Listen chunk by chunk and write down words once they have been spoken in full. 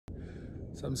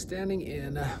So I'm standing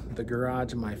in the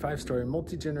garage of my 5-story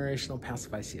multi-generational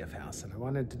passive ICF house, and I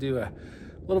wanted to do a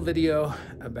little video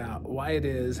about why it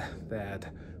is that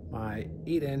my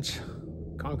 8-inch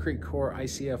concrete core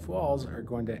ICF walls are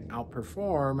going to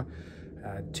outperform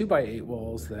 2x8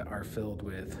 walls that are filled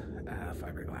with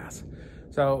fiberglass.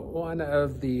 So one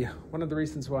of the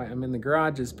reasons why I'm in the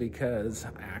garage is because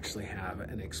I actually have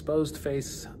an exposed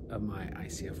face of my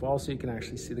ICF wall, so you can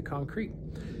actually see the concrete,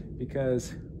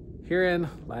 because herein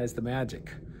lies the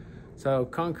magic. So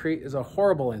concrete is a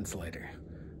horrible insulator.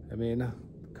 I mean,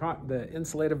 the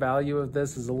insulative value of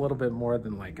this is a little bit more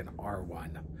than like an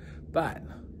R1, but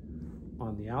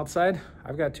on the outside,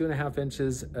 I've got 2.5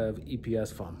 inches of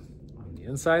EPS foam. On the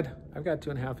inside, I've got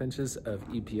 2.5 inches of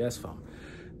EPS foam.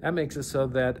 That makes it so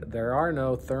that there are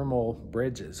no thermal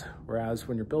bridges, whereas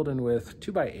when you're building with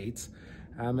 2x8s,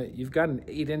 you've got an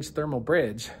 8-inch thermal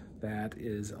bridge that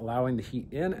is allowing the heat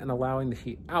in and allowing the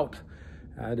heat out,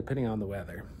 depending on the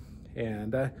weather.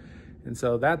 And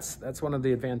so that's one of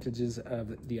the advantages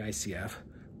of the ICF.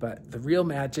 But the real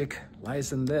magic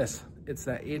lies in this. It's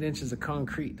that 8 inches of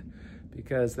concrete,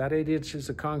 because that 8 inches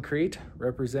of concrete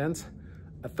represents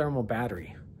a thermal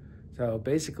battery. So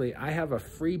basically, I have a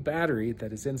free battery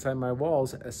that is inside my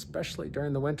walls, especially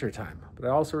during the winter time, but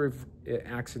it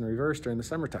acts in reverse during the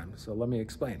summertime. So let me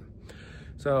explain.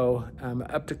 So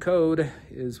Up to Code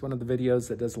is one of the videos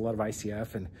that does a lot of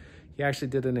ICF, and he actually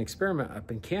did an experiment up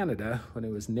in Canada when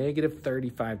it was negative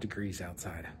 35 degrees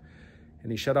outside.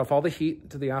 And he shut off all the heat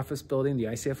to the office building, the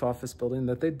ICF office building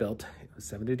that they built. It was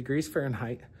 70 degrees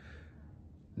Fahrenheit,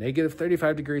 negative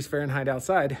 35 degrees Fahrenheit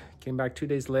outside. Came back 2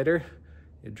 days later,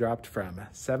 it dropped from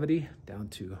 70 down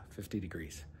to 50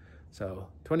 degrees. So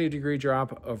 20-degree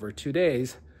drop over 2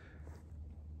 days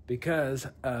because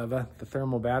of the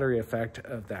thermal battery effect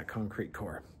of that concrete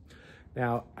core.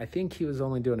 Now, I think he was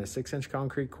only doing a 6-inch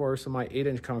concrete core, so my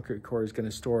 8-inch concrete core is going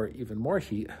to store even more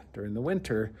heat during the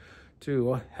winter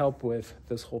to help with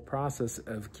this whole process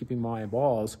of keeping my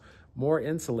walls more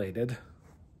insulated.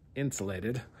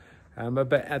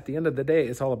 But at the end of the day,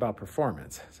 it's all about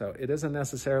performance. So it isn't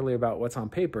necessarily about what's on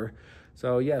paper.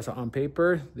 So yes, on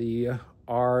paper, the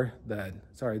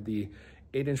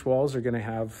 8-inch walls are going to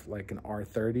have like an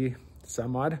R30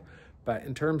 some odd. But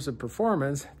in terms of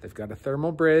performance, they've got a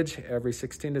thermal bridge every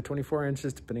 16 to 24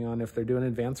 inches, depending on if they're doing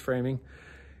advanced framing.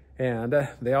 And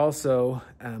they also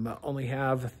only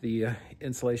have the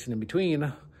insulation in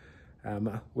between,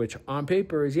 which on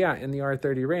paper is, in the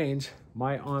R30 range.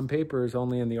 My on paper is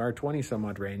only in the R20 some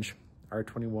odd range,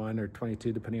 R21 or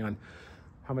 22, depending on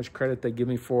how much credit they give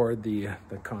me for the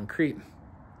concrete.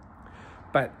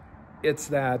 But it's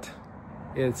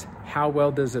how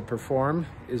well does it perform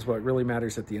is what really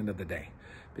matters at the end of the day.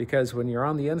 Because when you're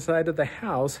on the inside of the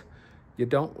house, you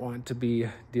don't want to be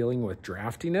dealing with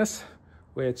draftiness,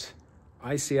 which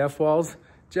ICF walls,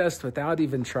 just without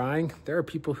even trying, there are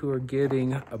people who are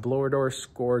getting a blower door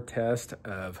score test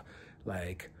of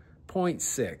like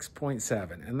 0.6,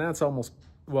 0.7, and that's almost,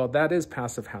 well, that is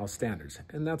passive house standards,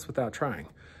 and that's without trying.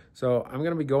 So I'm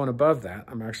going to be going above that.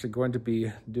 I'm actually going to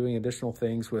be doing additional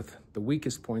things with the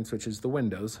weakest points, which is the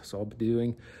windows. So I'll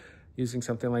be using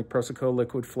something like Proseco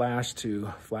liquid flash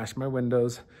to flash my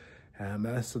windows,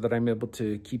 so that I'm able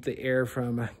to keep the air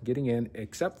from getting in,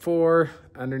 except for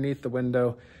underneath the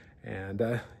window.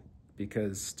 And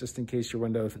because just in case your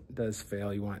window does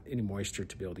fail, you want any moisture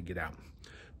to be able to get out.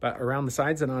 But around the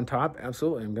sides and on top,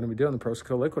 absolutely, I'm going to be doing the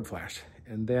Proseco liquid flash.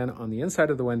 And then on the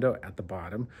inside of the window at the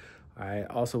bottom, I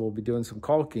also will be doing some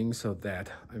caulking so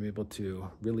that I'm able to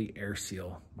really air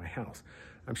seal my house.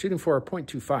 I'm shooting for a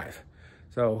 0.25.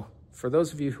 So for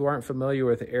those of you who aren't familiar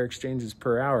with air exchanges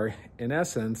per hour, in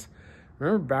essence,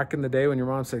 remember back in the day when your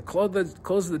mom said,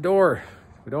 close the door,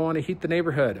 we don't want to heat the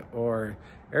neighborhood, or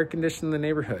air condition the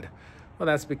neighborhood? Well,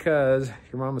 that's because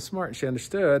your mom was smart. She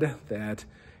understood that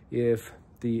if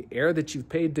the air that you've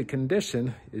paid to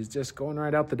condition is just going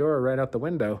right out the door or right out the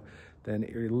window, then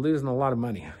you're losing a lot of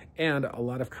money and a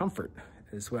lot of comfort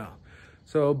as well.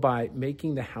 So by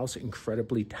making the house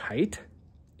incredibly tight,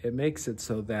 it makes it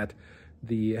so that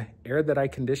the air that I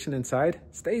condition inside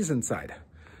stays inside.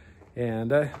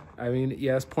 And I mean,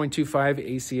 yes, 0.25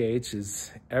 ACH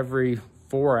is every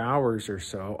 4 hours or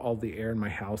so, all the air in my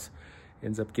house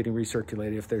ends up getting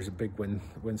recirculated if there's a big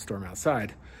windstorm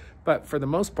outside. But for the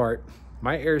most part,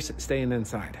 my air is staying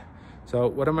inside. So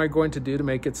what am I going to do to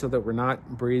make it so that we're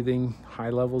not breathing high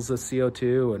levels of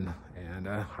CO2 and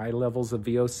high levels of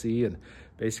VOC and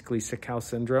basically sick house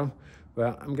syndrome?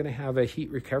 Well, I'm going to have a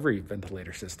heat recovery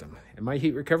ventilator system. And my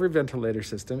heat recovery ventilator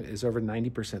system is over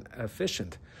 90%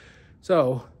 efficient.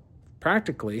 So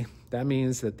practically, that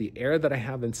means that the air that I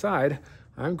have inside,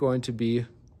 I'm going to be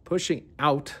pushing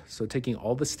out, so taking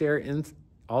all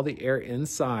the air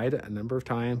inside a number of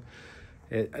times.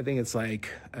 I think it's like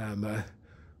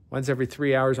once every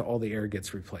 3 hours, all the air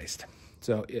gets replaced.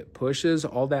 So it pushes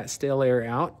all that stale air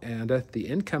out, and the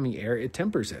incoming air, it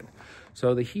tempers it.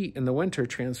 So the heat in the winter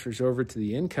transfers over to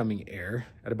the incoming air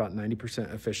at about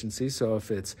 90% efficiency. So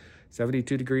if it's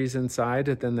 72 degrees inside,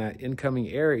 then that incoming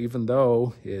air, even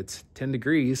though it's 10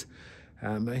 degrees,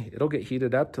 it'll get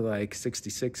heated up to like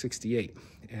 66, 68.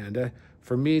 And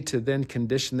for me to then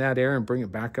condition that air and bring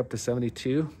it back up to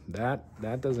 72,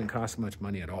 that doesn't cost much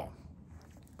money at all.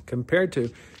 Compared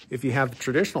to if you have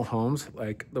traditional homes,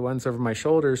 like the ones over my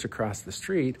shoulders across the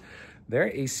street, their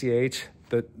ACH,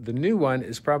 the new one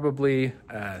is probably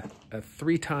a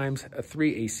 3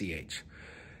 ACH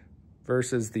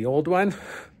versus the old one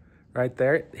right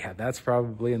there. Yeah, that's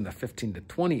probably in the 15 to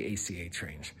 20 ACH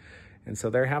range. And so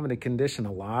they're having to condition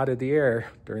a lot of the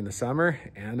air during the summer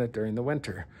and during the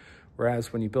winter.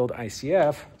 Whereas when you build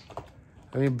ICF,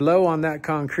 I mean, blow on that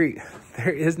concrete.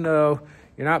 You're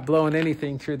not blowing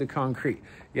anything through the concrete.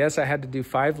 Yes, I had to do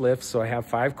 5 lifts, so I have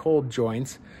 5 cold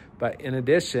joints. But in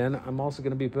addition, I'm also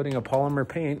going to be putting a polymer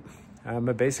paint,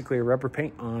 basically a rubber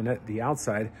paint on the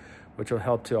outside, which will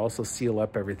help to also seal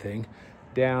up everything.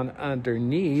 Down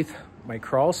underneath my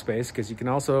crawl space, because you can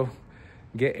also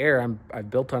get air. I've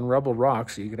built on rubble rock,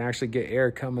 so you can actually get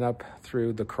air coming up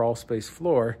through the crawl space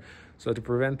floor. So to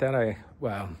prevent that,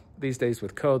 these days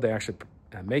with code, they actually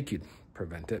make you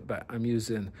prevent it, but I'm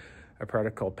using a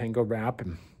product called Pango Wrap,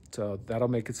 and so that'll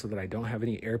make it so that I don't have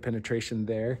any air penetration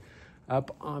there.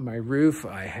 Up on my roof,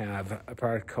 I have a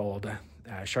product called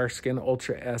Shark Skin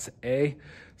Ultra SA.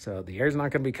 So the air's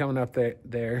not going to be coming up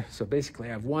there. So basically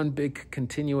I have one big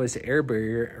continuous air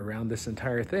barrier around this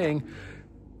entire thing.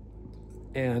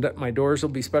 And my doors will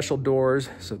be special doors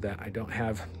so that I don't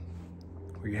have,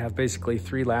 where you have basically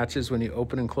 3 latches. When you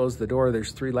open and close the door,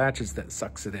 there's 3 latches that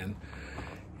sucks it in.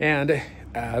 And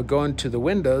going to the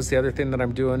windows, the other thing that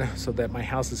I'm doing so that my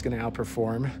house is going to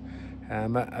outperform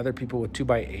other people with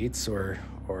 2x8s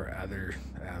or other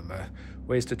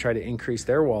ways to try to increase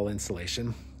their wall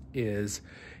insulation is,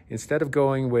 instead of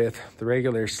going with the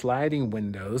regular sliding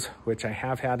windows, which I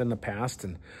have had in the past,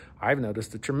 and I've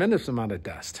noticed a tremendous amount of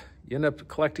dust. You end up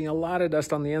collecting a lot of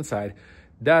dust on the inside.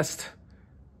 Dust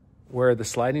where the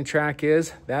sliding track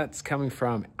is, that's coming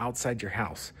from outside your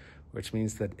house, which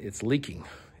means that it's leaking.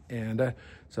 And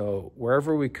so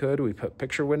wherever we could, we put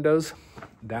picture windows.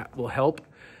 That will help.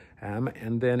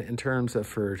 And then in terms of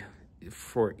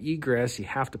for egress, you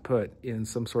have to put in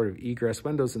some sort of egress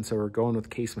windows. And so we're going with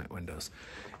casement windows.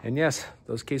 And yes,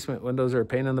 those casement windows are a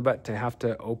pain in the butt to have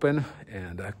to open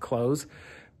and close.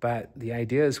 But the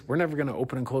idea is we're never going to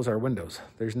open and close our windows.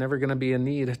 There's never going to be a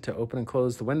need to open and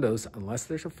close the windows unless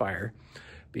there's a fire,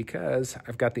 because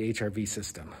I've got the HRV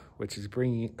system, which is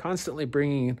constantly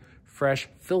bringing fresh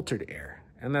filtered air.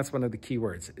 And that's one of the key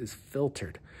words, is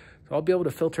filtered. So I'll be able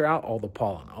to filter out all the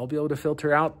pollen. I'll be able to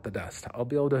filter out the dust. I'll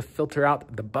be able to filter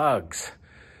out the bugs.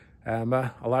 A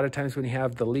lot of times when you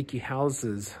have the leaky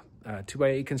houses,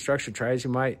 2x8 construction, try as you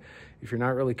might, if you're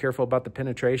not really careful about the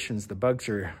penetrations, the bugs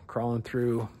are crawling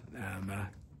through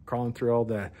all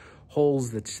the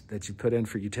holes that you put in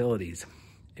for utilities.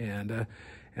 And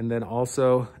then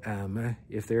also,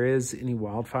 if there is any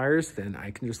wildfires, then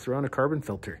I can just throw in a carbon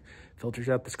filter. Filters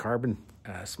out this carbon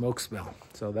smoke smell.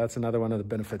 So that's another one of the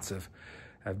benefits of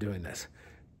doing this.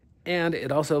 And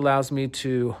it also allows me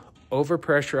to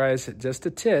overpressurize just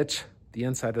a titch the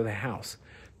inside of the house.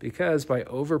 Because by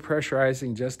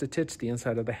overpressurizing just a titch the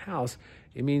inside of the house,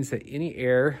 it means that any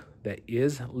air that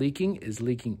is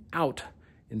leaking out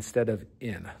instead of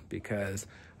in, because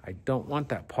I don't want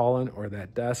that pollen or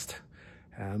that dust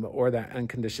or that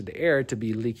unconditioned air to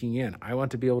be leaking in. I want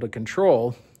to be able to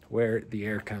control where the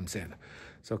air comes in.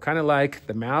 So kind of like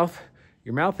the mouth,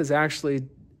 your mouth is actually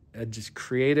just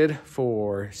created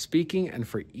for speaking and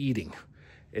for eating.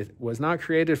 It was not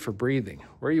created for breathing.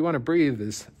 Where you want to breathe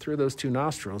is through those 2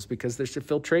 nostrils, because there's a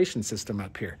filtration system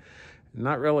up here.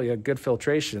 Not really a good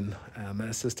filtration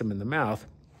system in the mouth.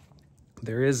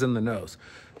 There is in the nose.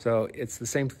 So it's the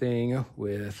same thing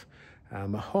with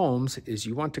homes, is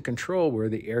you want to control where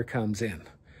the air comes in.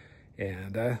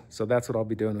 And so that's what I'll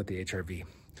be doing with the HRV.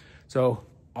 So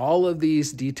all of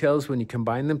these details, when you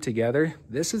combine them together,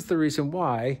 this is the reason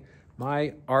why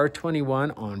my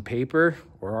R-21 on paper,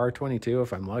 or R-22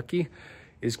 if I'm lucky,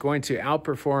 is going to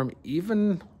outperform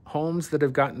even homes that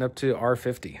have gotten up to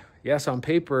R-50. Yes, on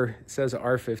paper it says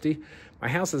R-50. My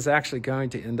house is actually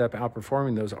going to end up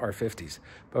outperforming those R-50s.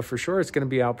 But for sure it's going to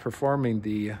be outperforming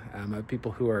the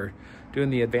people who are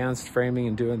doing the advanced framing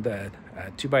and doing the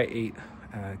 2x8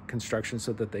 construction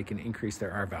so that they can increase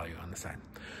their R value on the side.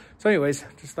 So anyways,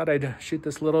 just thought I'd shoot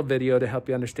this little video to help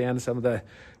you understand some of the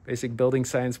basic building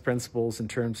science principles in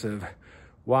terms of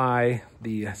why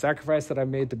the sacrifice that I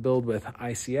made to build with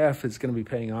ICF is going to be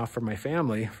paying off for my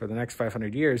family for the next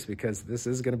 500 years, because this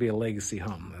is going to be a legacy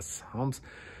home. This home's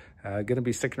going to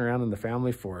be sticking around in the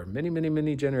family for many, many,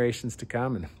 many generations to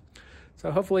come. And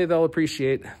so hopefully they'll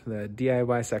appreciate the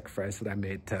DIY sacrifice that I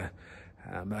made to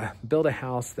build a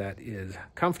house that is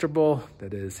comfortable,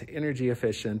 that is energy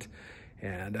efficient,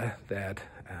 and that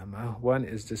one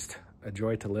is just a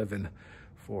joy to live in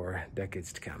for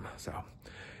decades to come. So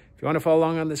if you want to follow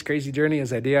along on this crazy journey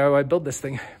as I DIY build this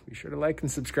thing, be sure to like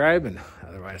and subscribe. And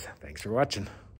otherwise, thanks for watching.